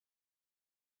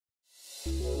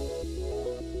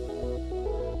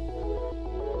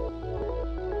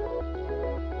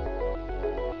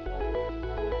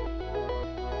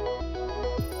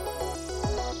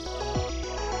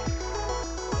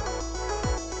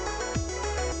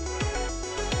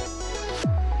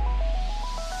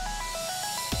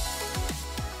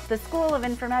The School of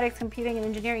Informatics, Computing and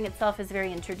Engineering itself is very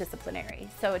interdisciplinary.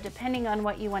 So depending on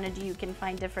what you want to do, you can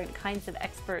find different kinds of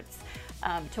experts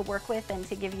to work with and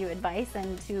to give you advice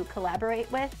and to collaborate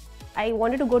with. I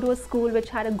wanted to go to a school which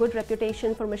had a good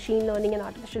reputation for machine learning and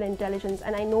artificial intelligence,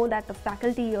 and I know that the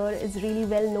faculty here is really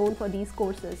well known for these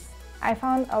courses. I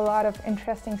found a lot of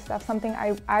interesting stuff, something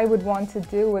I would want to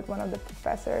do with one of the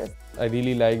professors. I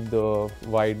really like the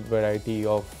wide variety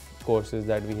of courses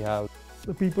that we have.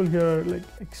 The people here are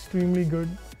extremely good,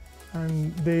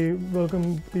 and they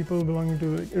welcome people belonging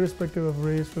to irrespective of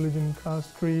race, religion,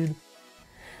 caste, creed.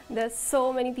 There's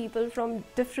so many people from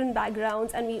different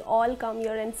backgrounds, and we all come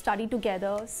here and study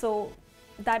together. So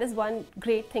that is one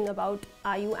great thing about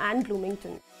IU and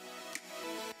Bloomington.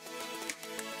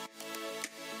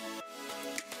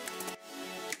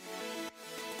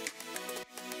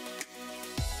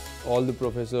 All the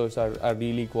professors are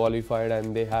really qualified,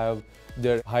 and they have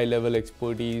their high-level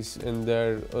expertise in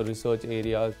their research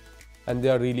areas, and they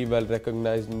are really well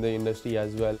recognized in the industry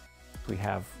as well. We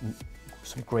have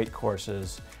some great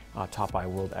courses taught by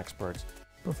world experts.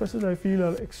 Professors, I feel,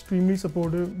 are extremely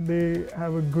supportive. They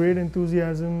have a great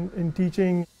enthusiasm in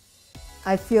teaching.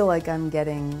 I feel like I'm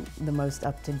getting the most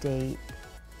up-to-date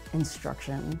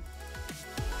instruction.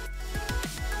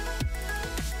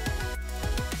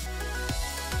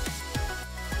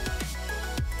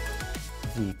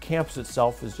 The campus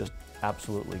itself is just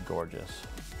absolutely gorgeous.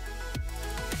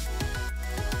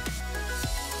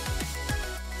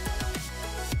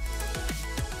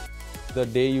 The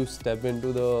day you step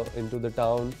into the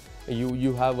town,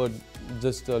 you have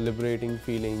just a liberating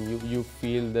feeling. You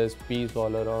feel there's peace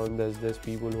all around. There's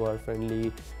people who are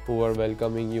friendly, who are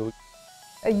welcoming you.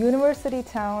 A university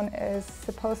town is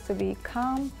supposed to be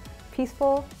calm,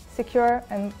 peaceful, secure,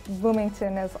 and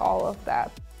Bloomington is all of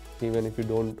that. Even if you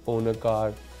don't own a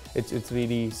car, it's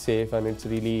really safe and it's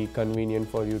really convenient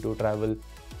for you to travel.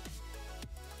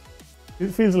 It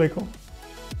feels like home.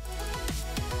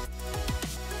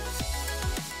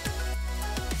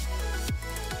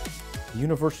 The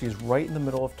university is right in the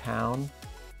middle of town.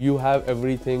 You have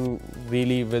everything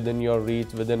really within your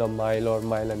reach, within a mile or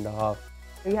mile and a half.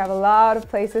 We have a lot of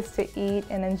places to eat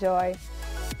and enjoy.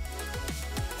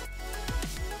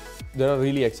 There are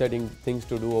really exciting things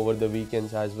to do over the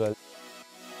weekends as well.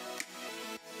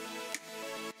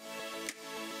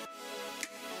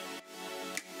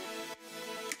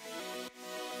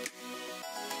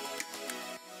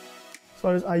 As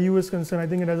far as IU is concerned, I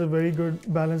think it has a very good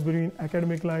balance between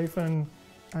academic life and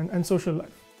social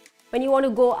life. When you want to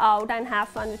go out and have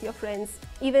fun with your friends,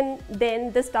 even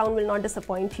then this town will not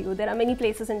disappoint you. There are many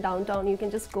places in downtown you can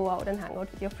just go out and hang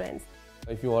out with your friends.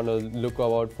 If you want to look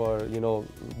out for,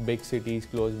 big cities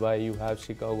close by, you have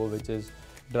Chicago, which is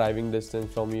driving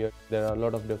distance from here. There are a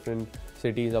lot of different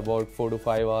cities about 4 to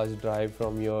 5 hours drive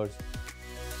from yours.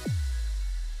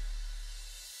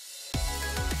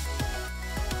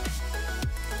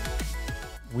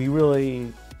 We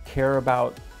really care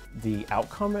about the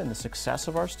outcome and the success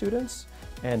of our students,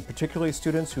 and particularly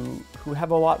students who have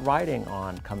a lot riding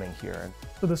on coming here.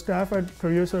 So the staff at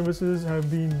Career Services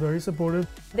have been very supportive.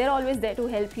 They're always there to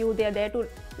help you. They're there to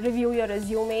review your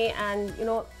resume and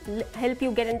help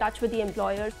you get in touch with the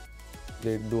employers.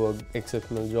 They do an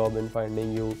exceptional job in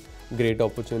finding you great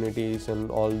opportunities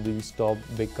in all these top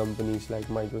big companies like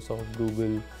Microsoft,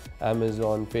 Google,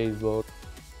 Amazon, Facebook.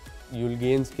 You'll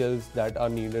gain skills that are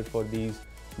needed for these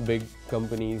big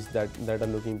companies that are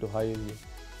looking to hire you.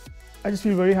 I just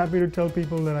feel very happy to tell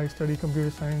people that I study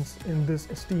computer science in this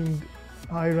esteemed,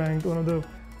 high-ranked, one of the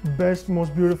best,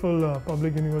 most beautiful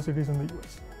public universities in the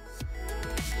US.